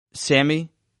Sammy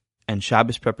and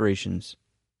Shabbos Preparations.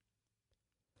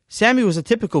 Sammy was a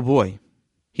typical boy.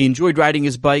 He enjoyed riding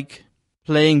his bike,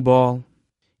 playing ball,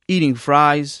 eating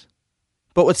fries.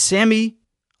 But what Sammy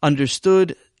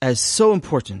understood as so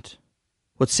important,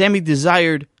 what Sammy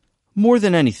desired more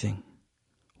than anything,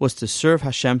 was to serve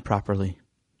Hashem properly.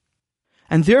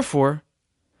 And therefore,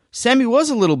 Sammy was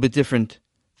a little bit different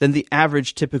than the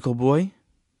average typical boy.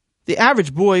 The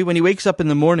average boy, when he wakes up in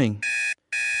the morning,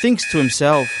 thinks to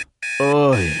himself,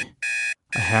 "Oy,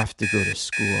 I have to go to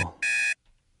school."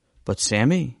 But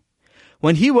Sammy,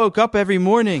 when he woke up every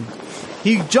morning,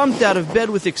 he jumped out of bed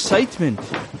with excitement.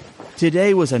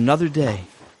 Today was another day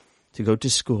to go to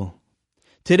school.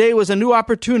 Today was a new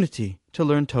opportunity to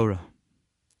learn Torah.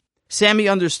 Sammy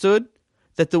understood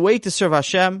that the way to serve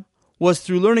Hashem was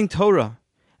through learning Torah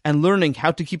and learning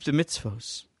how to keep the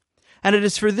mitzvos. And it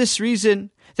is for this reason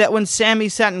that when Sammy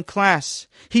sat in class,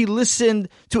 he listened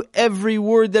to every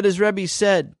word that his Rebbe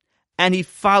said, and he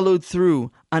followed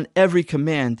through on every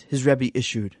command his Rebbe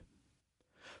issued.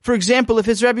 For example, if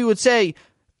his Rebbe would say,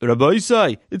 "Rabbi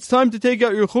Isai, it's time to take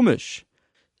out your chumash,"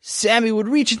 Sammy would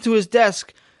reach into his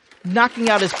desk, knocking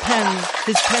out his pens,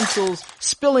 his pencils,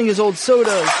 spilling his old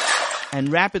sodas,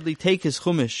 and rapidly take his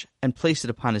chumash and place it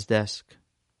upon his desk.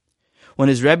 When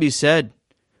his Rebbe said,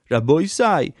 "Rabbi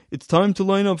Isai, it's time to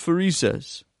line up for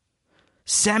recess,"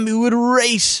 Sammy would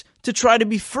race to try to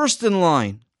be first in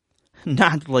line.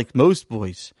 Not like most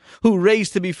boys, who race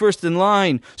to be first in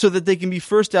line so that they can be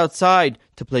first outside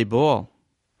to play ball.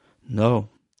 No,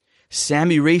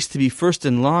 Sammy raced to be first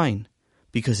in line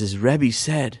because his Rebbe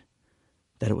said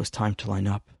that it was time to line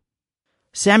up.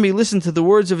 Sammy listened to the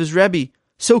words of his Rebbe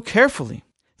so carefully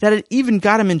that it even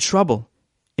got him in trouble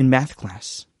in math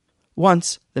class.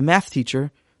 Once, the math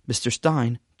teacher, Mr.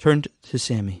 Stein, turned to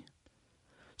Sammy.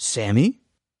 "Sammy,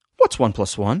 what's 1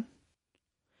 plus 1?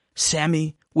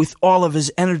 Sammy, with all of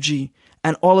his energy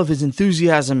and all of his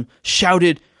enthusiasm,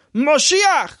 shouted,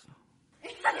 "Moshiach!"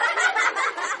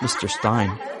 Mr.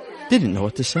 Stein didn't know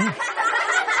what to say.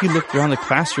 He looked around the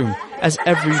classroom as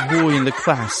every boy in the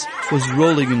class was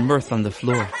rolling in mirth on the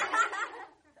floor.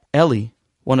 Ellie,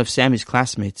 one of Sammy's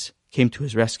classmates, came to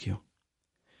his rescue.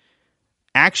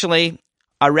 "Actually,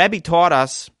 our Rebbe taught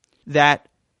us that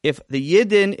if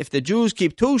the Jews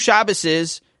keep 2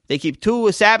 Shabboses, they keep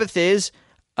 2 Sabbaths,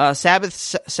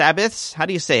 Sabbaths, how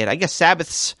do you say it? I guess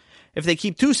Sabbaths. If they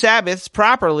keep 2 Sabbaths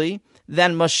properly,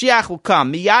 then Mashiach will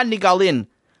come. Miyad nigalin."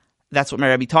 That's what my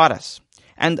Rebbe taught us.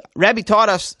 And Rebbe taught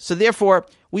us, so therefore,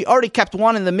 we already kept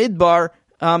 1 in the midbar.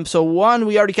 So 1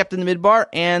 we already kept in the midbar,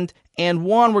 and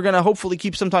 1 we're going to hopefully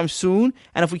keep sometime soon.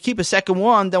 And if we keep a second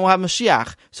 1, then we'll have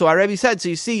Mashiach. So our Rebbe said, so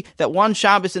you see that 1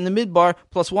 Shabbos in the midbar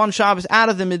plus 1 Shabbos out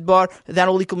of the midbar, that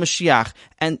will equal Mashiach.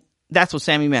 And that's what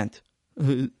Sammy meant.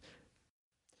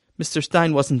 Mr.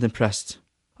 Stein wasn't impressed.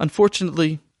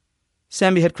 Unfortunately,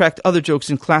 Sammy had cracked other jokes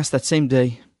in class that same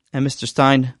day, and Mr.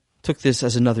 Stein took this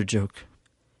as another joke.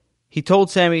 He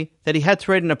told Sammy that he had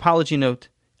to write an apology note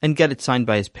and get it signed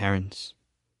by his parents.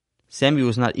 Sammy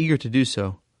was not eager to do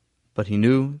so, but he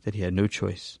knew that he had no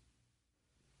choice.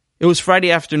 It was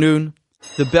Friday afternoon.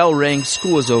 The bell rang.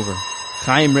 School was over.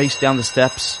 Chaim raced down the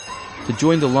steps to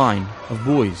join the line of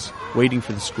boys waiting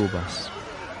for the school bus.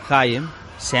 Chaim,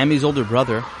 Sammy's older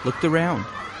brother, looked around.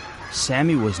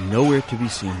 Sammy was nowhere to be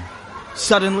seen.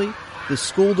 Suddenly, the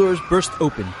school doors burst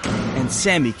open, and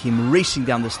Sammy came racing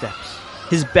down the steps,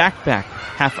 his backpack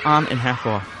half on and half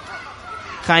off.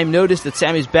 Chaim noticed that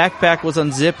Sammy's backpack was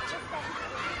unzipped,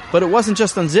 but it wasn't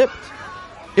just unzipped,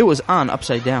 it was on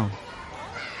upside down.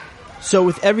 So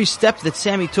with every step that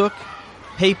Sammy took,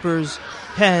 papers,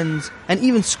 pens, and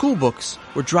even school books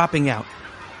were dropping out.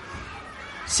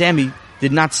 Sammy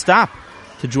did not stop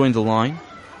to join the line.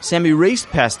 Sammy raced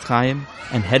past Chaim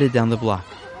and headed down the block.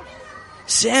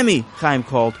 "Sammy," Chaim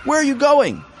called, "where are you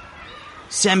going?"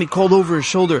 Sammy called over his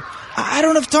shoulder, I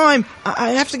don't have time.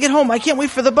 I have to get home. I can't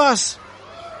wait for the bus."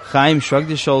 Chaim shrugged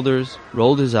his shoulders,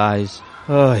 rolled his eyes.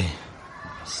 "Oy,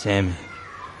 Sammy."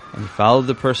 And he followed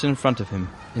the person in front of him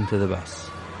into the bus.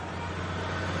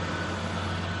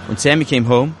 When Sammy came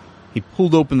home, he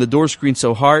pulled open the door screen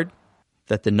so hard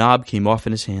that the knob came off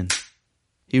in his hand.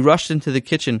 He rushed into the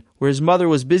kitchen where his mother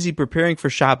was busy preparing for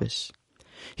Shabbos.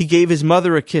 He gave his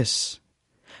mother a kiss,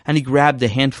 and he grabbed a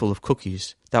handful of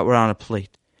cookies that were on a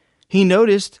plate. He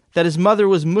noticed that his mother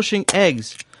was mushing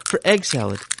eggs for egg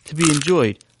salad to be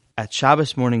enjoyed at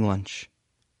Shabbos morning lunch.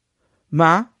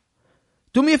 "Ma,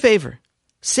 do me a favor.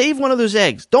 Save one of those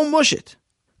eggs. Don't mush it,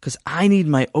 because I need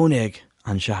my own egg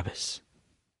on Shabbos."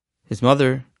 His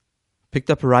mother picked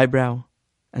up her eyebrow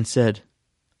and said,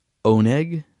 "Own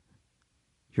egg?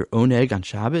 Your own egg on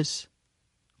Shabbos?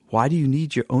 why do you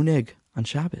need your oneg on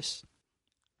Shabbos?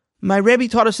 My Rebbe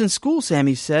taught us in school,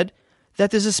 Sammy said,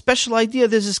 that there's a special idea,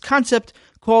 there's this concept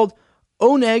called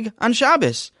oneg on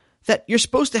Shabbos, that you're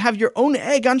supposed to have your own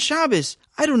egg on Shabbos.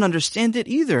 I don't understand it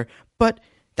either, but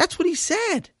that's what he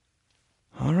said.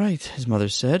 All right, his mother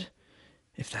said.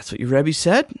 If that's what your Rebbe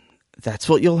said, that's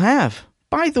what you'll have.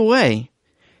 By the way,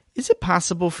 is it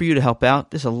possible for you to help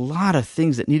out? There's a lot of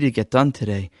things that need to get done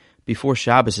today before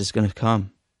Shabbos is going to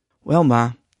come. Well,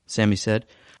 Ma, Sammy said,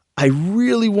 I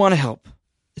really want to help.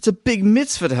 It's a big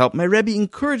mitzvah to help. My Rebbe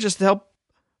encouraged us to help.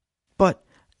 But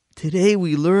today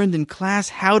we learned in class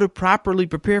how to properly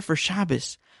prepare for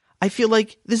Shabbos. I feel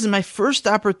like this is my first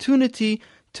opportunity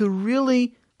to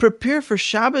really prepare for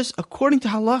Shabbos according to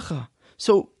halacha.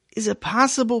 So is it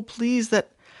possible, please,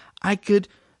 that I could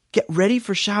get ready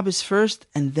for Shabbos first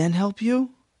and then help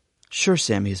you? Sure,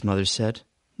 Sammy, his mother said.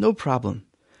 No problem.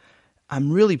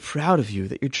 I'm really proud of you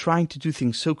that you're trying to do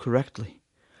things so correctly.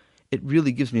 It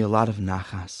really gives me a lot of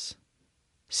nachas.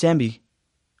 Sammy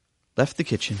left the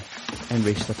kitchen and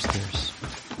raced upstairs.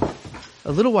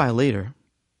 A little while later,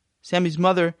 Sammy's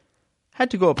mother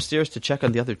had to go upstairs to check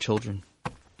on the other children,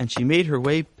 and she made her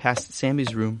way past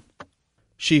Sammy's room.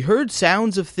 She heard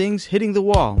sounds of things hitting the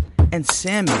wall, and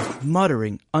Sammy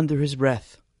muttering under his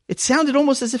breath. It sounded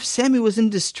almost as if Sammy was in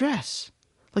distress,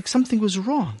 like something was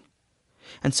wrong.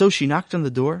 And so she knocked on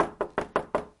the door,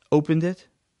 opened it.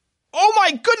 Oh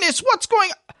my goodness, what's going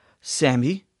on?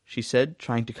 Sammy, she said,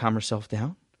 trying to calm herself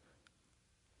down.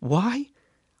 Why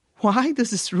does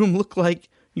this room look like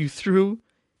you threw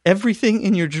everything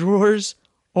in your drawers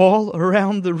all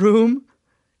around the room?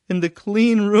 In the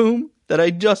clean room that I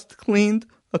just cleaned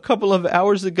a couple of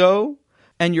hours ago?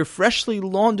 And your freshly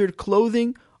laundered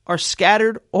clothing are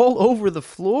scattered all over the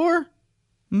floor?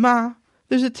 Ma,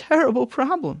 there's a terrible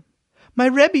problem. My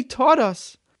Rebbe taught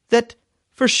us that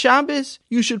for Shabbos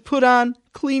you should put on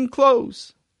clean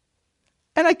clothes.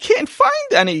 And I can't find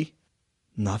any.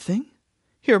 Nothing?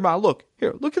 Here, Ma, look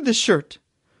at this shirt.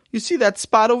 You see that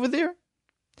spot over there?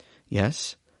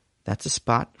 Yes, that's a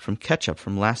spot from ketchup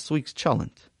from last week's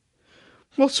cholent.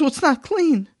 Well, so it's not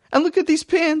clean. And look at these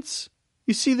pants.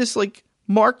 You see this,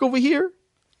 mark over here?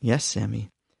 Yes, Sammy.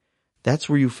 That's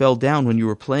where you fell down when you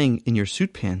were playing in your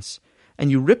suit pants, and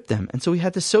you ripped them, and so we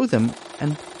had to sew them,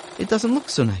 and it doesn't look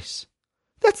so nice.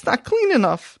 That's not clean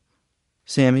enough.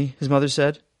 Sammy, his mother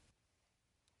said,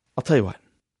 I'll tell you what.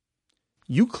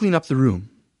 You clean up the room,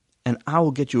 and I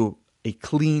will get you a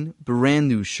clean, brand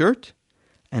new shirt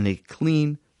and a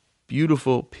clean,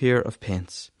 beautiful pair of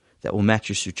pants that will match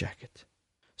your suit jacket.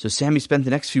 So Sammy spent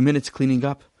the next few minutes cleaning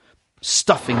up,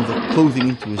 stuffing the clothing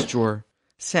into his drawer.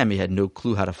 Sammy had no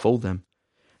clue how to fold them.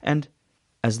 And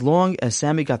as long as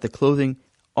Sammy got the clothing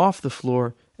off the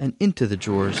floor and into the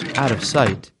drawers, out of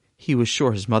sight, he was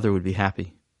sure his mother would be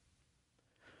happy.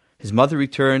 His mother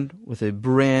returned with a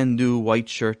brand new white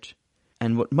shirt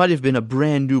and what might have been a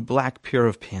brand new black pair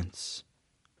of pants.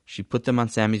 She put them on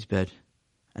Sammy's bed,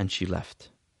 and she left.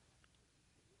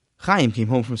 Chaim came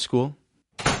home from school.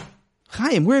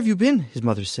 Chaim, where have you been? His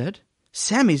mother said.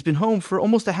 Sammy's been home for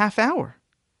almost a half hour.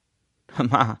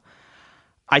 Ma,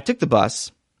 I took the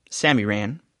bus. Sammy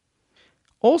ran.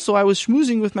 Also, I was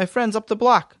schmoozing with my friends up the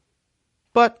block.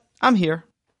 But I'm here.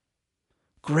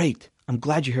 Great. I'm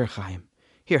glad you're here, Chaim.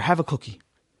 Here, have a cookie.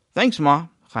 Thanks, Ma,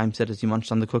 Chaim said as he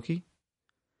munched on the cookie.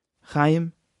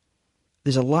 Chaim,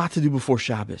 there's a lot to do before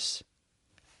Shabbos,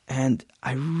 and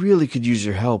I really could use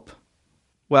your help.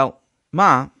 Well,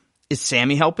 Ma, is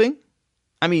Sammy helping?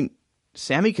 I mean,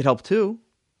 Sammy could help too.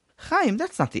 Chaim,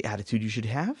 that's not the attitude you should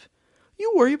have.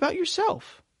 You worry about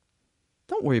yourself.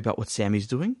 Don't worry about what Sammy's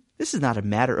doing. This is not a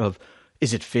matter of,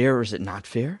 is it fair or is it not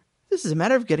fair? This is a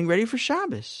matter of getting ready for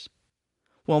Shabbos.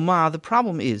 Well, Ma, the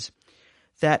problem is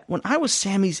that when I was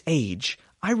Sammy's age,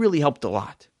 I really helped a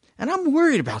lot. And I'm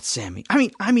worried about Sammy. I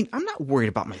mean, I'm not worried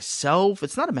about myself.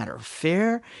 It's not a matter of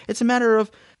fair. It's a matter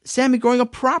of Sammy growing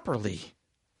up properly.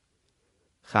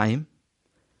 Chaim,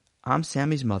 I'm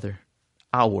Sammy's mother.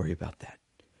 I'll worry about that.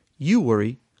 You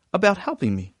worry about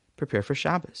helping me prepare for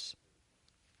Shabbos.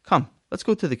 Come, let's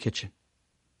go to the kitchen.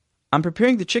 I'm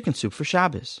preparing the chicken soup for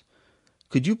Shabbos.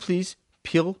 Could you please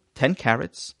peel 10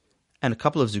 carrots and a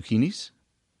couple of zucchinis?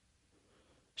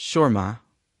 Sure, Ma.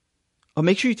 Oh,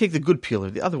 make sure you take the good peeler.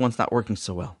 The other one's not working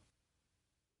so well.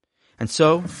 And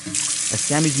so, as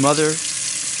Sammy's mother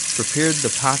prepared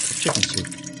the pot of chicken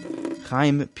soup,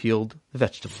 Chaim peeled the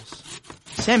vegetables.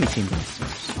 Sammy came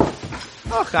downstairs.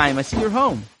 Oh, Chaim, I see you're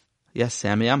home. Yes,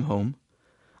 Sammy, I'm home.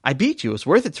 I beat you. It's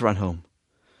worth it to run home.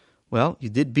 Well, you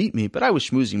did beat me, but I was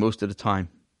schmoozing most of the time.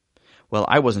 Well,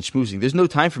 I wasn't schmoozing. There's no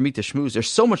time for me to schmooze. There's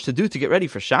so much to do to get ready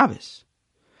for Shabbos.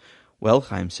 Well,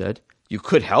 Chaim said, you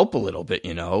could help a little bit,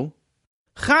 you know.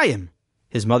 Chaim,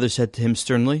 his mother said to him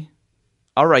sternly.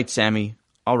 All right, Sammy.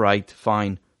 All right,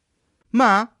 fine.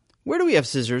 Ma, where do we have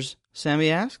scissors? Sammy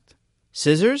asked.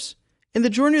 Scissors? In the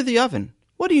drawer near the oven.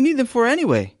 What do you need them for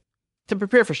anyway? To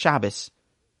prepare for Shabbos.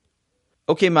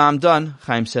 Okay, Ma, I'm done,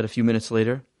 Chaim said a few minutes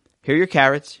later. Here are your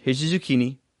carrots. Here's your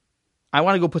zucchini. I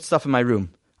want to go put stuff in my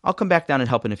room. I'll come back down and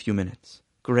help in a few minutes.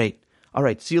 Great. All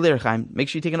right, see you later, Chaim. Make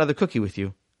sure you take another cookie with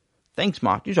you. Thanks,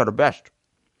 Ma. These are the best.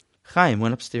 Chaim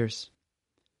went upstairs,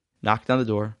 knocked on the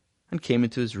door, and came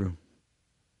into his room.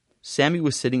 Sammy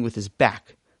was sitting with his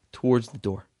back towards the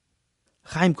door.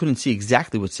 Chaim couldn't see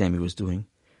exactly what Sammy was doing,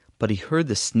 but he heard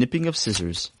the snipping of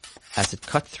scissors as it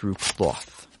cut through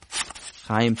cloth.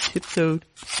 Chaim tiptoed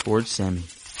towards Sammy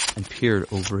and peered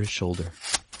over his shoulder.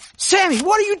 Sammy,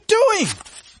 what are you doing?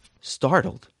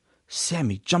 Startled,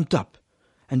 Sammy jumped up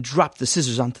and dropped the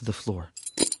scissors onto the floor.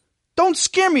 Don't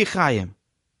scare me, Chaim.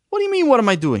 What do you mean, what am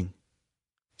I doing?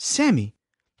 Sammy,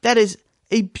 that is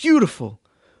a beautiful,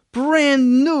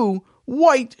 brand new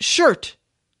white shirt.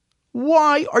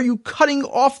 Why are you cutting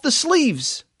off the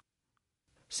sleeves?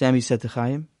 Sammy said to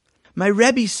Chaim, my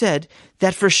Rebbe said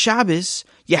that for Shabbos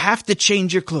you have to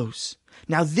change your clothes.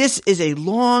 Now this is a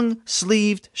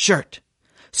long-sleeved shirt.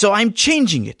 So I'm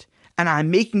changing it, and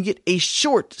I'm making it a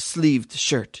short-sleeved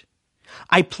shirt.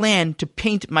 I plan to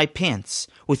paint my pants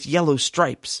with yellow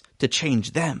stripes to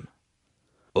change them.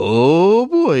 Oh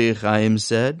boy, Chaim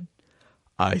said.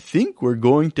 I think we're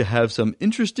going to have some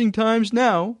interesting times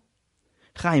now.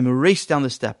 Chaim raced down the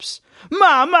steps.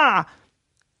 Ma!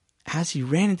 As he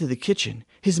ran into the kitchen,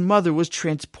 his mother was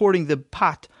transporting the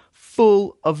pot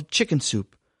full of chicken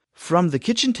soup from the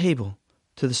kitchen table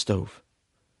to the stove.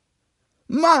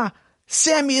 Ma!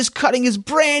 Sammy is cutting his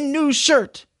brand new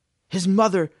shirt. His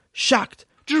mother, shocked,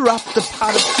 dropped the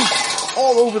pot of soup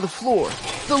all over the floor.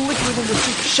 The liquid in the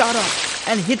soup shot up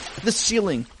and hit the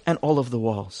ceiling and all of the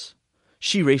walls.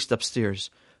 She raced upstairs,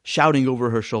 shouting over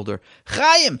her shoulder,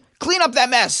 Chaim, clean up that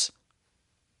mess!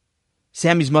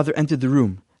 Sammy's mother entered the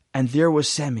room, and there was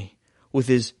Sammy, with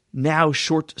his now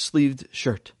short-sleeved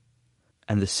shirt,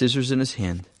 and the scissors in his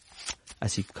hand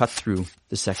as he cut through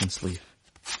the second sleeve.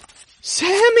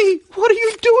 Sammy, what are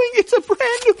you doing? It's a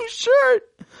brand new shirt!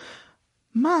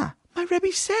 Ma, my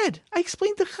Rebbe said. I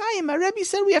explained to Chaim. My Rebbe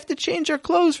said we have to change our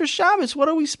clothes for Shabbos. What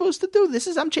are we supposed to do?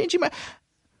 I'm changing my...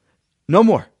 No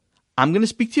more. I'm going to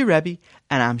speak to your Rebbe,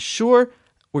 and I'm sure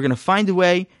we're going to find a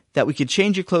way that we can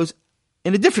change your clothes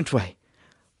in a different way.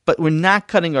 But we're not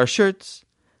cutting our shirts.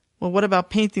 Well, what about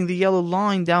painting the yellow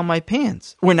line down my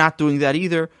pants? We're not doing that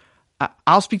either.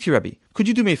 I'll speak to your Rebbe. Could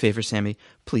you do me a favor, Sammy?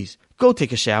 Please, go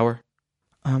take a shower.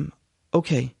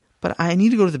 Okay, but I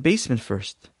need to go to the basement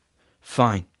first.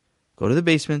 Fine. Go to the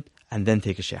basement and then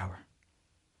take a shower.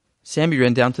 Sammy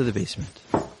ran down to the basement.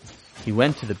 He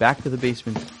went to the back of the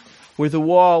basement where the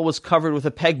wall was covered with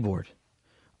a pegboard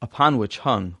upon which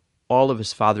hung all of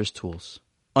his father's tools.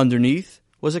 Underneath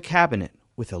was a cabinet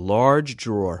with a large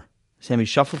drawer. Sammy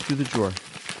shuffled through the drawer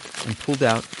and pulled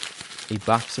out a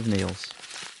box of nails.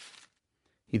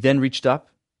 He then reached up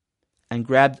and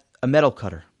grabbed a metal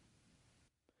cutter.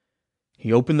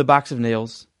 He opened the box of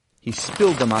nails, he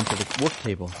spilled them onto the work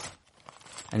table,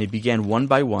 and he began one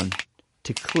by one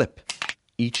to clip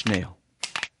each nail.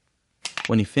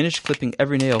 When he finished clipping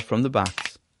every nail from the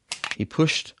box, he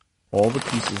pushed all the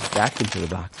pieces back into the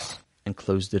box and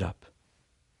closed it up.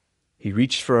 He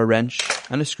reached for a wrench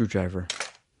and a screwdriver,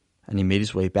 and he made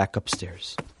his way back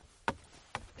upstairs.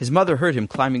 His mother heard him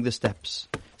climbing the steps.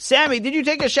 Sammy, did you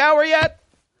take a shower yet?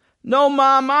 No,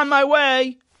 Mom, on my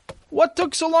way. What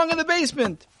took so long in the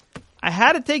basement? I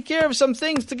had to take care of some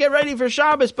things to get ready for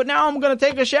Shabbos, but now I'm going to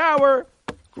take a shower.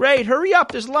 Great, hurry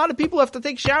up. There's a lot of people who have to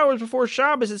take showers before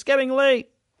Shabbos. It's getting late.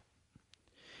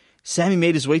 Sammy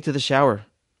made his way to the shower.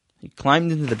 He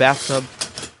climbed into the bathtub,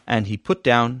 and he put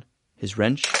down his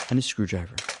wrench and his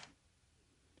screwdriver.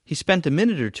 He spent a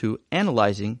minute or two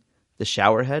analyzing the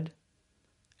shower head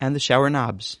and the shower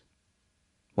knobs.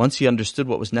 Once he understood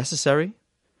what was necessary,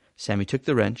 Sammy took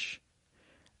the wrench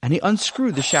and he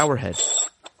unscrewed the shower head.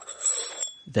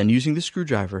 Then, using the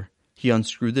screwdriver, he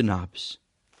unscrewed the knobs.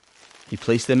 He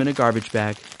placed them in a garbage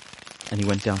bag and he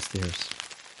went downstairs.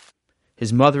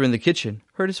 His mother in the kitchen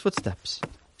heard his footsteps.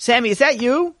 Sammy, is that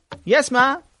you? Yes,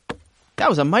 Ma. That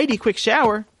was a mighty quick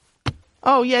shower.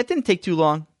 Oh, yeah, it didn't take too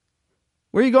long.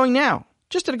 Where are you going now?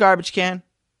 Just to the garbage can.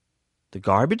 The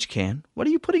garbage can? What are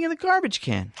you putting in the garbage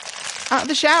can?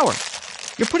 The shower.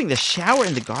 You're putting the shower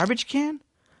in the garbage can?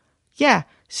 Yeah,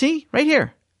 see, right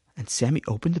here. And Sammy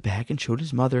opened the bag and showed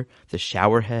his mother the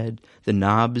shower head, the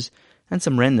knobs, and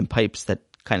some random pipes that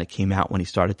kind of came out when he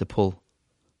started to pull.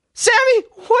 Sammy,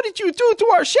 what did you do to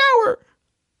our shower?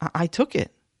 I took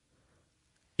it.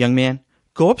 Young man,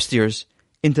 go upstairs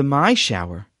into my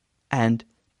shower and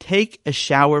take a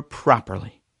shower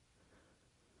properly.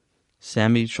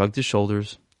 Sammy shrugged his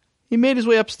shoulders. He made his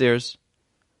way upstairs,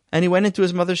 and he went into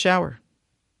his mother's shower.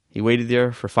 He waited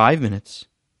there for 5 minutes,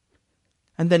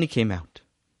 and then he came out.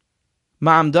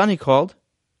 "Ma, I'm done," he called.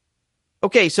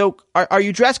 "Okay, so are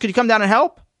you dressed? Could you come down and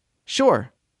help?"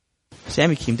 "Sure."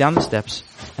 Sammy came down the steps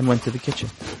and went to the kitchen.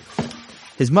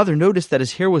 His mother noticed that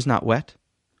his hair was not wet,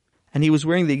 and he was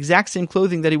wearing the exact same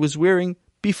clothing that he was wearing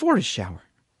before his shower.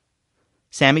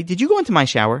 "Sammy, did you go into my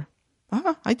shower?"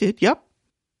 I did, yep."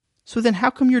 "So then how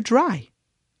come you're dry?"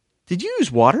 "Did you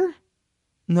use water?"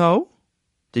 "No."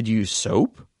 "Did you use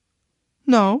soap?"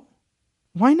 "No."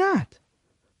 "Why not?"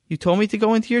 "You told me to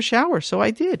go into your shower, so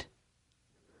I did."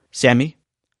 "Sammy,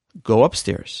 go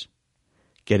upstairs,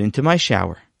 get into my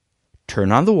shower,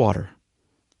 turn on the water,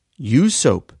 use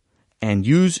soap, and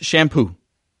use shampoo."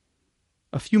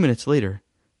 A few minutes later,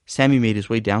 Sammy made his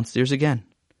way downstairs again,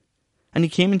 and he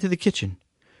came into the kitchen,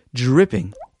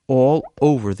 dripping all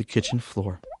over the kitchen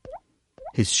floor.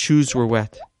 His shoes were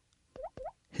wet.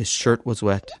 His shirt was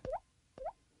wet.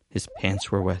 His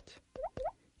pants were wet.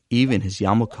 Even his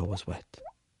yarmulke was wet.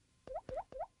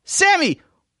 "Sammy,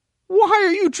 why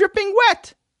are you dripping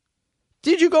wet?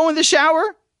 Did you go in the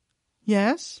shower?"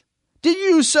 "Yes." "Did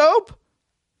you use soap?"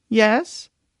 "Yes."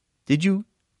 "Did you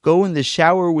go in the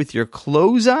shower with your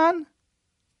clothes on?"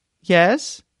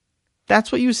 "Yes."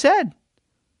 "That's what you said."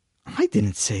 "I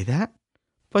didn't say that."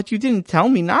 "But you didn't tell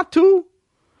me not to."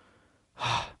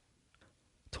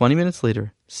 20 minutes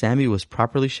later, Sammy was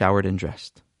properly showered and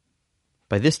dressed.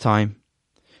 By this time,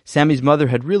 Sammy's mother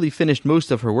had really finished most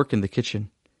of her work in the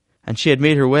kitchen, and she had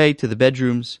made her way to the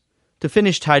bedrooms to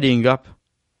finish tidying up,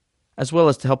 as well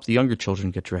as to help the younger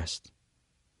children get dressed.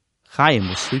 Chaim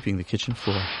was sweeping the kitchen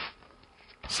floor.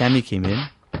 Sammy came in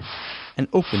and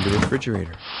opened the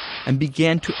refrigerator and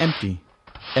began to empty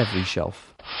every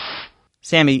shelf.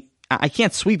 "Sammy, I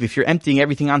can't sweep if you're emptying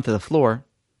everything onto the floor."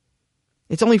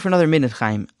 "It's only for another minute,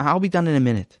 Chaim. I'll be done in a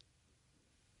minute."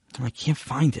 "I can't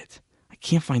find it. I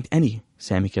can't find any,"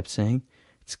 Sammy kept saying.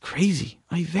 "It's crazy.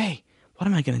 Oy vey. What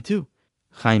am I going to do?"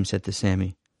 Chaim said to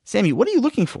Sammy, "Sammy, what are you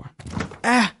looking for?"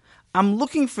 I'm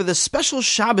looking for the special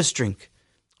Shabbos drink."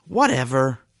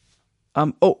 "Whatever."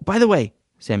 Oh, by the way,"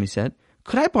 Sammy said,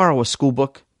 "could I borrow a school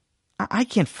book? I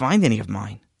can't find any of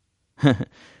mine."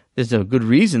 "There's a good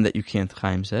reason that you can't,"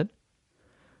 Chaim said.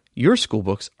 "Your school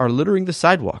books are littering the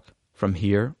sidewalk from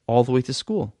here all the way to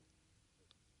school."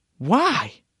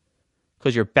 "Why?"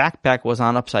 "Because your backpack was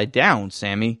on upside down,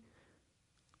 Sammy."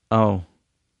 "Oh.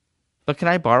 But can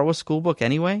I borrow a school book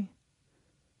anyway?"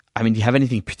 "I mean, do you have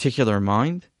anything particular in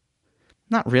mind?"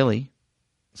 "Not really.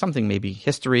 Something maybe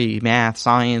history, math,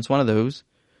 science, one of those."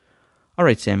 "All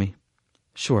right, Sammy.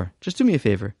 Sure. Just do me a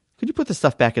favor. Could you put the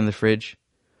stuff back in the fridge?"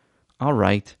 "All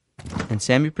right." And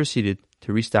Sammy proceeded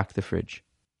to restock the fridge.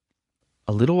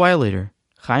 A little while later,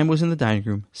 Chaim was in the dining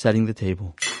room setting the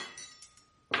table.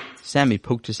 Sammy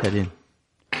poked his head in.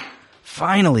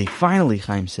 Finally,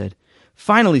 Chaim said.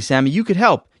 "Finally, Sammy, you could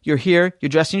help. You're here, you're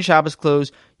dressed in your Shabbos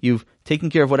clothes, you've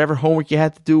taken care of whatever homework you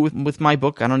had to do with my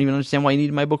book. I don't even understand why you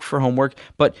needed my book for homework.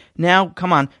 But now,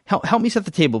 come on, help me set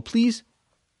the table, please."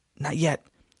 "Not yet,"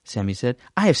 Sammy said.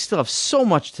 I still have so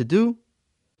much to do."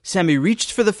 Sammy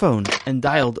reached for the phone and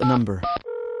dialed a number.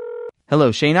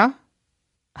 "Hello, Shayna?"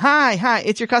 Hi,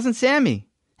 it's your cousin Sammy.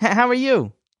 How are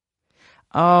you?"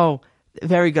 "Oh,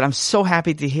 very good. I'm so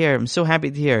happy to hear.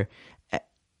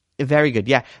 Very good.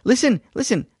 Yeah. Listen.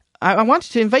 I want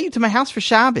to invite you to my house for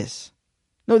Shabbos.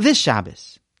 No, this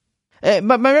Shabbos.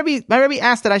 But my Rebbe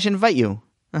asked that I should invite you.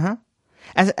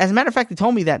 As a matter of fact, he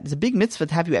told me that it's a big mitzvah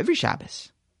to have you every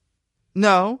Shabbos."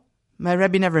 "No, my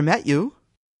Rebbe never met you."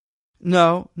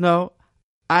 No.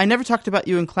 I never talked about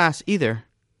you in class either."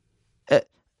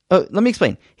 Let me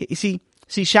explain. See,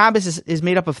 Shabbos is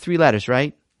made up of 3 letters,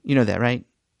 right? You know that, right?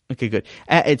 Okay, good.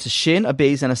 It's a shin, a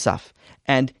beis, and a saf.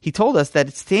 And he told us that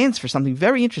it stands for something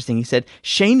very interesting. He said,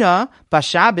 Shena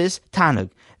b'Shabbos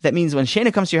tanug. That means when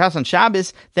Shena comes to your house on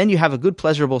Shabbos, then you have a good,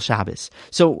 pleasurable Shabbos.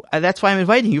 So that's why I'm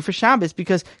inviting you for Shabbos,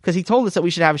 because he told us that we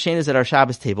should have Shenas at our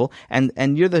Shabbos table,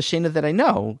 and you're the Shena that I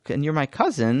know, and you're my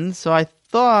cousin, so I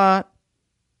thought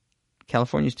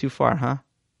California's too far, huh?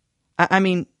 I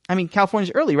mean,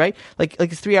 California's early, right? Like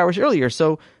it's 3 hours earlier,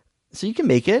 so you can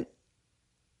make it.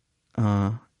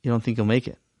 You don't think you'll make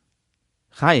it?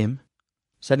 Chaim,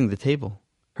 setting the table,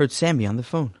 heard Sammy on the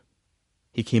phone.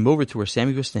 He came over to where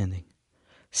Sammy was standing.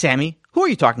 "Sammy, who are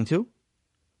you talking to?"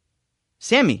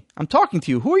 "Sammy, I'm talking to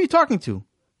you. Who are you talking to?"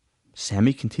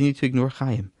 Sammy continued to ignore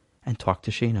Chaim and talk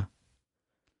to Shayna.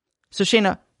 So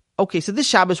Shana, okay, so this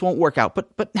Shabbos won't work out,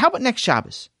 but how about next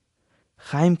Shabbos?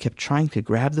 Chaim kept trying to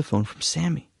grab the phone from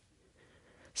Sammy.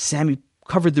 Sammy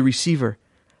covered the receiver.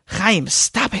 Chaim,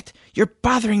 stop it. You're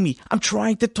bothering me. I'm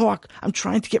trying to talk. I'm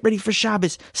trying to get ready for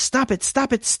Shabbos. Stop it,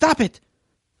 stop it, stop it.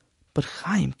 But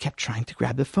Chaim kept trying to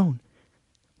grab the phone.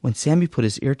 When Sammy put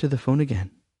his ear to the phone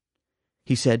again,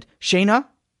 he said, Shana?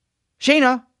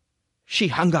 Shana? She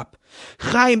hung up.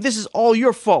 Chaim, this is all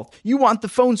your fault. You want the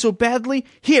phone so badly?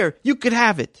 Here, you could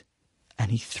have it.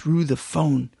 And he threw the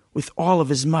phone with all of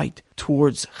his might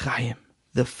towards Chaim.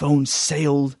 The phone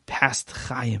sailed past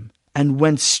Chaim and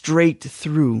went straight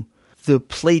through the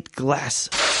plate glass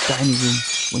dining room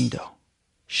window,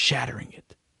 shattering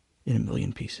it in a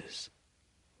million pieces.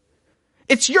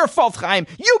 It's your fault, Chaim.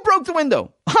 You broke the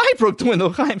window. I broke the window,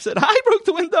 Chaim said. I broke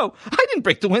the window. I didn't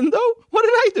break the window. What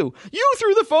did I do? You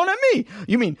threw the phone at me.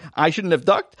 You mean I shouldn't have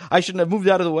ducked? I shouldn't have moved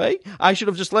out of the way? I should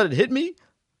have just let it hit me?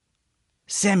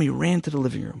 Sammy ran to the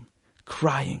living room,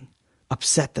 crying,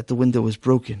 upset that the window was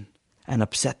broken and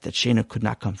upset that Shana could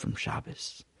not come from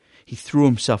Shabbos. He threw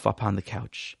himself up on the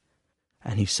couch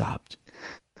and he sobbed.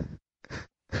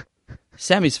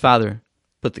 Sammy's father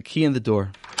put the key in the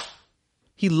door.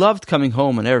 He loved coming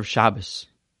home on Erev Shabbos.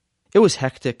 It was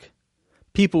hectic.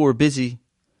 People were busy.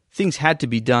 Things had to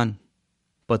be done.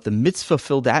 But the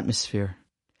mitzvah-filled atmosphere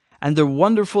and the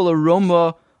wonderful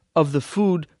aroma of the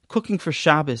food cooking for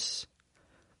Shabbos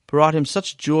brought him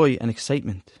such joy and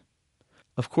excitement.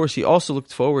 Of course, he also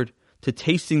looked forward to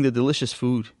tasting the delicious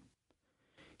food.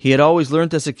 He had always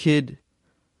learned as a kid,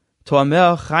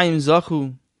 To'ameh Chaim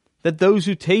Zachu, that those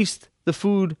who taste the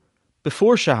food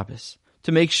before Shabbos,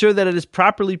 to make sure that it is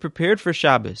properly prepared for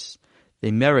Shabbos,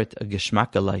 they merit a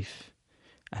Geschmacka life.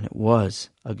 And it was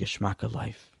a Geschmacka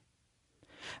life.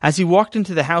 As he walked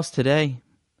into the house today,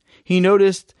 he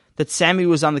noticed that Sammy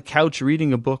was on the couch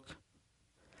reading a book.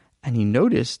 And he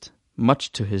noticed,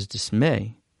 much to his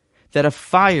dismay, that a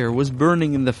fire was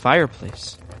burning in the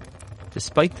fireplace,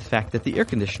 despite the fact that the air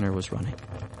conditioner was running.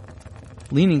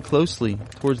 Leaning closely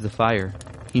towards the fire,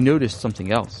 he noticed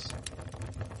something else.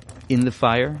 In the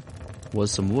fire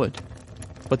was some wood,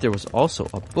 but there was also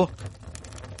a book.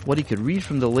 What he could read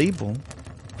from the label,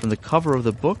 from the cover of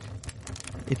the book,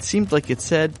 it seemed like it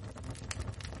said,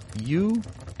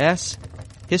 U.S.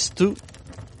 Histu.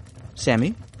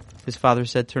 Sammy, his father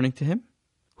said, turning to him.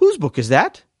 Whose book is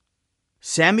that?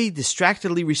 Sammy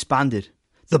distractedly responded,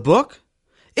 The book?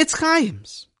 It's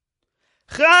Chaim's.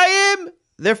 Chaim!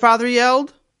 Their father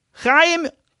yelled. Chaim,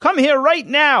 come here right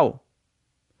now!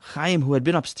 Chaim, who had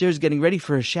been upstairs getting ready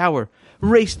for a shower,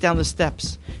 raced down the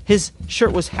steps. His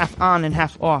shirt was half on and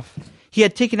half off. He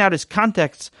had taken out his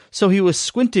contacts, so he was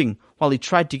squinting while he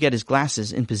tried to get his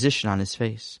glasses in position on his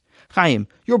face. Chaim,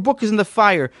 your book is in the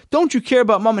fire. Don't you care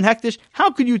about Mom and Hektish? How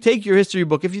could you take your history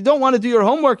book? If you don't want to do your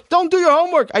homework, don't do your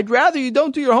homework. I'd rather you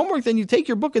don't do your homework than you take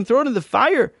your book and throw it in the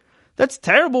fire. That's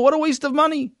terrible. What a waste of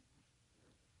money.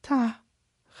 Ta,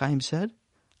 Chaim said.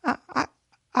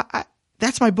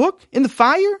 That's my book? In the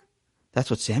fire? That's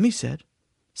what Sammy said.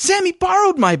 Sammy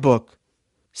borrowed my book.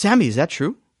 Sammy, is that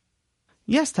true?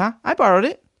 Yes, Ta, I borrowed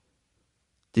it.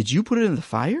 Did you put it in the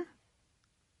fire?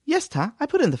 Yes, Ta, I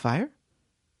put it in the fire.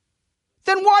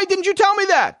 Then why didn't you tell me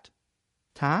that?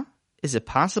 Ta, is it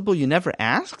possible you never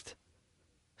asked?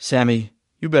 Sammy,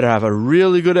 you better have a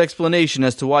really good explanation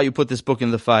as to why you put this book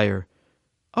in the fire.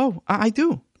 Oh, I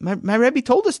do. My Rebbe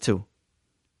told us to.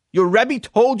 Your Rebbe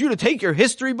told you to take your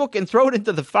history book and throw it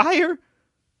into the fire?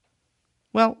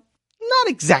 Well, not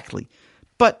exactly,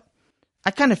 but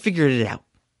I kind of figured it out.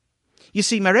 You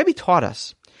see, my Rebbe taught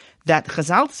us that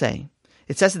Chazal say,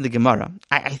 it says in the Gemara,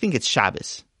 I think it's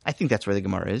Shabbos, I think that's where the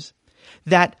Gemara is,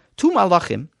 that two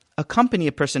malachim accompany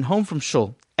a person home from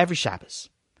shul every Shabbos.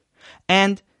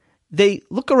 And they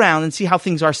look around and see how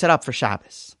things are set up for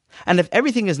Shabbos. And if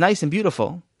everything is nice and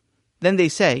beautiful, then they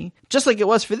say, just like it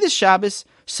was for this Shabbos,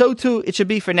 so too it should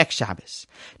be for next Shabbos.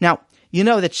 Now, you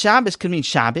know that Shabbos could mean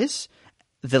Shabbos,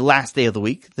 the last day of the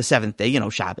week, the seventh day,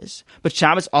 Shabbos. But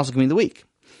Shabbos also can mean the week.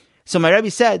 So my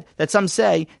Rebbe said that some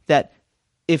say that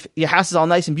if your house is all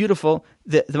nice and beautiful,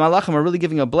 the malachim are really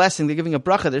giving a blessing, they're giving a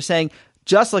bracha, they're saying,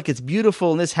 just like it's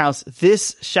beautiful in this house,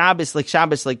 this Shabbos,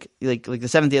 like the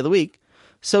seventh day of the week,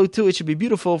 so too it should be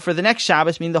beautiful for the next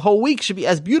Shabbos, meaning the whole week should be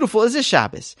as beautiful as this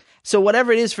Shabbos. So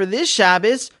whatever it is for this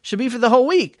Shabbos should be for the whole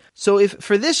week. So if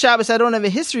for this Shabbos I don't have a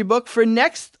history book, for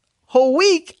next whole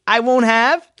week I won't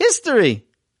have history.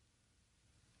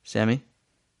 Sammy,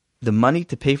 the money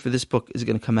to pay for this book is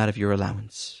going to come out of your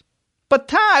allowance. But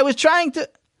Ta, I was trying to...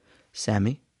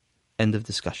 Sammy, end of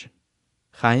discussion.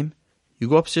 Chaim, you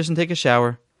go upstairs and take a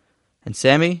shower. And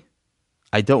Sammy,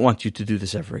 I don't want you to do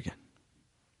this ever again.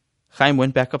 Chaim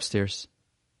went back upstairs.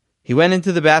 He went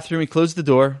into the bathroom, he closed the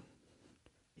door.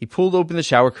 He pulled open the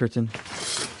shower curtain.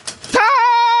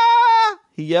 Ta!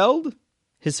 He yelled.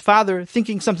 His father,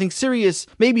 thinking something serious,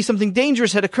 maybe something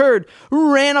dangerous had occurred,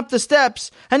 ran up the steps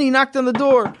and he knocked on the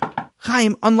door.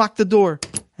 Chaim unlocked the door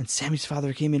and Sammy's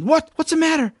father came in. What's the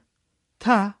matter?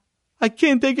 Ta, I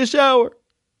can't take a shower.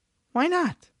 Why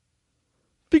not?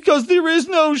 Because there is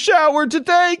no shower to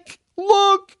take.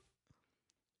 Look.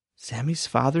 Sammy's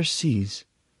father sees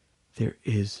there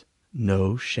is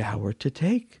no shower to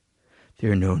take.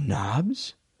 There are no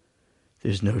knobs.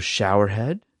 There's no shower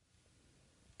head.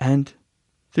 And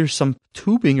there's some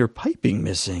tubing or piping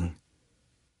missing.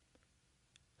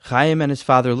 Chaim and his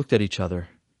father looked at each other,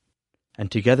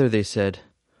 and together they said,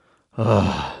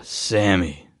 "Oh,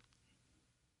 Sammy."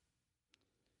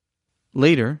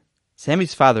 Later,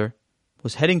 Sammy's father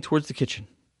was heading towards the kitchen.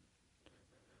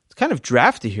 "It's kind of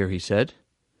drafty here," he said.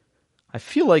 "I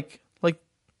feel like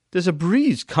there's a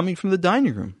breeze coming from the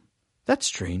dining room. That's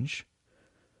strange.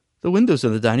 The windows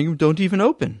of the dining room don't even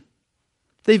open.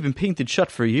 They've been painted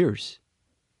shut for years."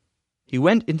 He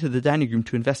went into the dining room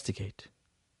to investigate.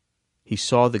 He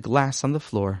saw the glass on the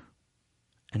floor,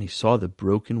 and he saw the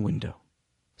broken window.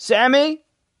 "Sammy?"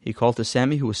 he called to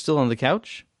Sammy, who was still on the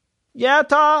couch. "Yeah,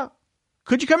 Ta?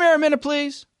 Could you come here a minute,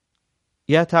 please?"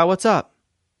 "Yeah, Ta, what's up?"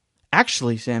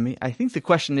 "Actually, Sammy, I think the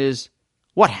question is,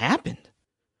 what happened?"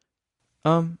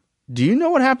 Do you know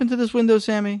what happened to this window,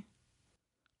 Sammy?"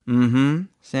 "Mm-hmm,"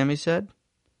 Sammy said.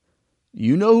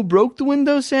 "You know who broke the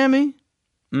window, Sammy?"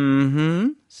 "Mm-hmm,"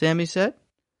 Sammy said.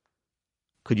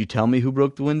 "Could you tell me who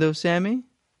broke the window, Sammy?"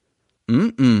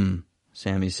 "Mm-mm,"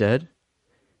 Sammy said.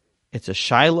 "It's a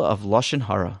shaila of Lashon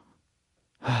Hara."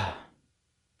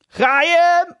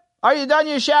 "Chaim, are you done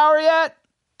your shower yet?"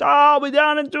 "I'll be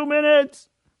down in 2 minutes."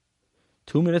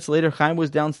 2 minutes later, Chaim was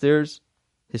downstairs,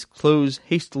 his clothes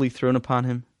hastily thrown upon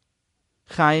him.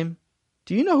 "Chaim,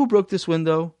 do you know who broke this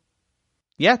window?"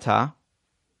 "Yeah, Ta."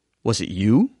 "Was it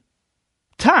you?"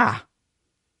 "Ta!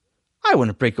 I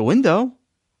wouldn't break a window.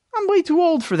 I'm way too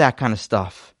old for that kind of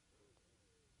stuff."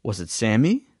 "Was it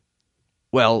Sammy?"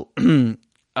 "Well, is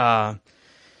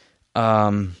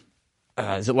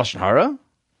it Lashon Hara?"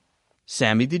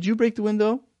 "Sammy, did you break the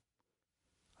window?"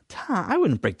 "Ta, I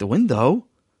wouldn't break the window."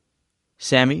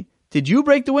 "Sammy, did you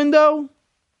break the window?"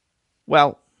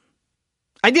 "Well,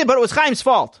 I did, but it was Chaim's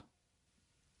fault."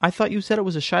 "I thought you said it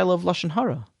was a shaila of Lashon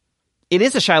Hara." "It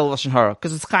is a shaila of Lashon Hara,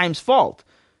 because it's Chaim's fault."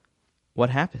 "What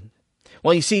happened?"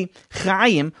 "Well, you see,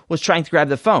 Chaim was trying to grab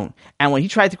the phone, and when he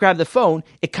tried to grab the phone,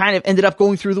 it kind of ended up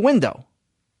going through the window."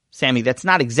 "Sammy, that's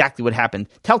not exactly what happened.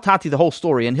 Tell Tati the whole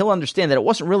story, and he'll understand that it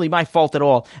wasn't really my fault at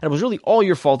all, and it was really all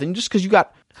your fault, and just because you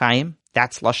got Chaim,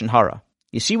 that's Lashon Hara.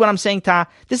 You see what I'm saying, Ta?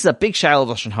 This is a big shaila of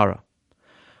Lashon Hara."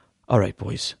 "All right,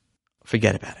 boys,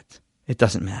 forget about it. It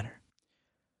doesn't matter.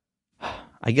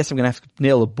 I guess I'm going to have to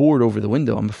nail a board over the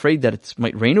window. I'm afraid that it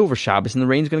might rain over Shabbos, and the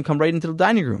rain's going to come right into the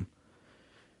dining room.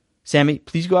 Sammy,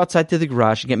 please go outside to the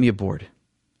garage and get me a board.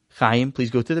 Chaim,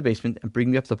 please go to the basement and bring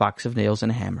me up the box of nails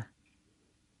and a hammer."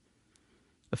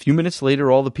 A few minutes later,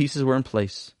 all the pieces were in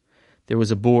place. There was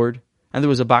a board, and there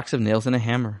was a box of nails and a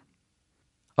hammer.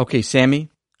 "Okay, Sammy,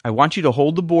 I want you to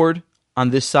hold the board on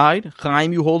this side.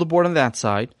 Chaim, you hold the board on that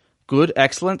side. Good,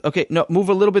 excellent. Okay, no, move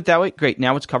a little bit that way. Great,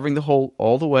 now it's covering the hole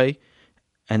all the way.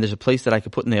 And there's a place that I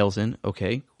could put nails in.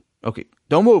 Okay,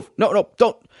 don't move. No,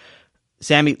 don't.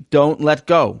 Sammy, don't let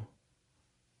go.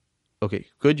 Okay,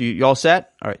 good, you all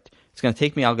set? All right, it's going to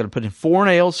take me, I'm going to put in 4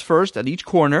 nails first at each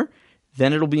corner.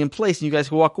 Then it'll be in place, and you guys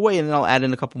can walk away, and then I'll add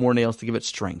in a couple more nails to give it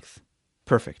strength.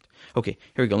 Perfect. Okay,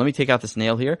 here we go. Let me take out this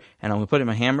nail here, and I'm going to put in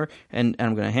my hammer, and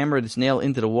I'm going to hammer this nail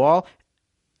into the wall.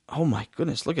 Oh my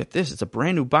goodness, look at this. It's a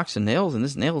brand new box of nails, and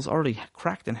this nail is already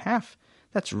cracked in half.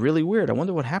 That's really weird. I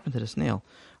wonder what happened to this nail.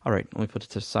 All right, let me put it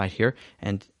to the side here,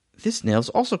 and this nail is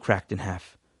also cracked in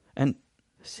half. And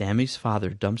Sammy's father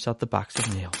dumps out the box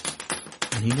of nails,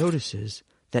 and he notices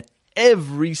that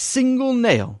every single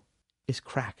nail is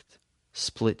cracked,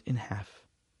 split in half.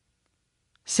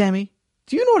 "Sammy,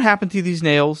 do you know what happened to these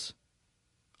nails?"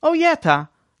 "Oh, yeah, Ta.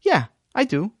 Yeah, I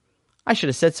do. I should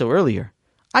have said so earlier.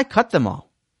 I cut them all."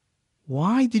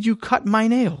 "Why did you cut my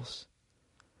nails?"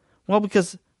 "Well,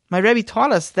 because my Rebbe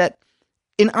taught us that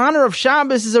in honor of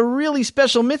Shabbos is a really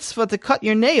special mitzvah to cut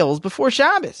your nails before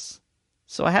Shabbos.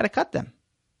 So I had to cut them."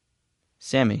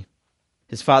 "Sammy,"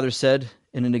 his father said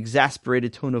in an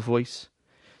exasperated tone of voice,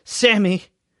 Sammy,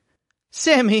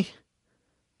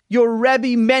 your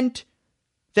Rebbe meant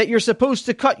that you're supposed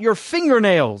to cut your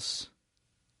fingernails."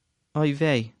 "Oy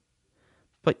vey,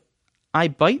 but I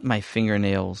bite my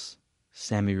fingernails,"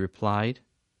 Sammy replied.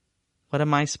 "What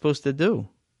am I supposed to do?"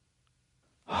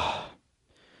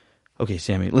 Okay,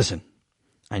 Sammy, listen.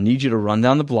 I need you to run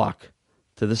down the block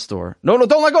to the store. No,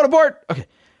 don't let go of the board. Okay.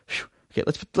 Whew. Okay,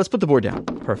 let's put the board down.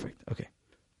 Perfect. Okay.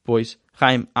 Boys,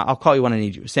 Chaim, I'll call you when I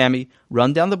need you. Sammy,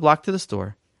 run down the block to the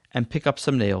store and pick up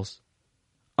some nails.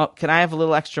 Oh, can I have a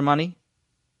little extra money?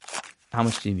 How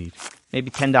much do you need? Maybe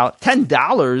 $10.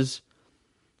 $10?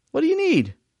 What do you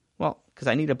need? Well, because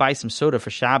I need to buy some soda for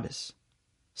Shabbos.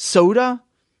 Soda?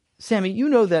 Sammy, you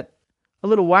know that a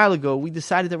little while ago we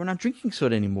decided that we're not drinking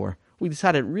soda anymore. We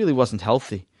decided it really wasn't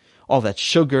healthy. All that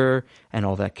sugar and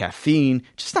all that caffeine,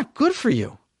 just not good for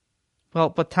you. Well,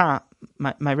 but Tom,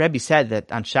 my Rebbe said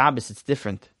that on Shabbos it's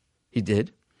different. He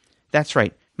did? That's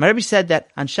right. My Rebbe said that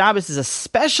on Shabbos is a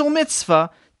special mitzvah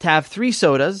to have 3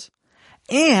 sodas,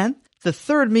 and the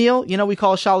third meal, we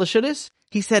call Shalosh Sodas.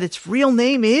 He said its real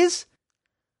name is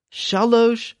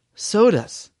Shalosh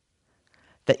Sodas.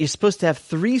 That you're supposed to have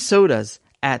 3 sodas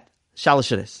at Shalosh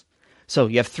Sodas. So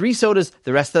you have 3 sodas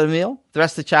the rest of the meal, the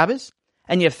rest of Shabbos,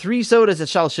 and you have 3 sodas at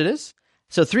Shalosh Sodas.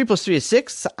 So 3 plus 3 is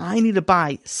 6, so I need to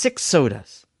buy 6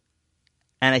 sodas.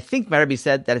 And I think my Rebbe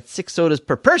said that it's 6 sodas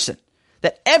per person.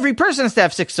 That every person has to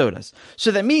have 6 sodas.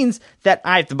 So that means that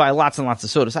I have to buy lots and lots of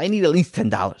sodas. I need at least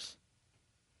 $10.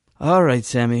 All right,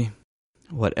 Sammy.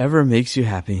 Whatever makes you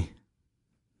happy.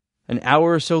 An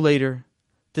hour or so later,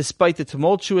 despite the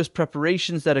tumultuous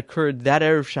preparations that occurred that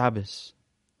Erev Shabbos,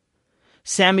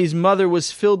 Sammy's mother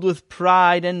was filled with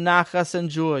pride and nachas and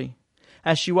joy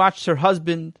as she watched her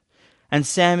husband and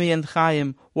Sammy and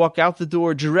Chaim walk out the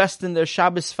door dressed in their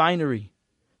Shabbos finery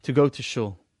to go to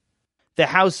shul. The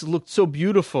house looked so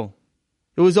beautiful.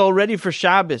 It was all ready for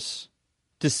Shabbos,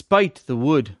 despite the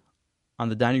wood on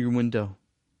the dining room window.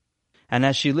 And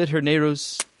as she lit her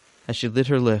neiros, as she lit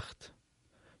her licht,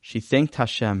 she thanked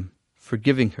Hashem for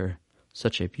giving her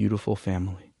such a beautiful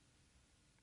family.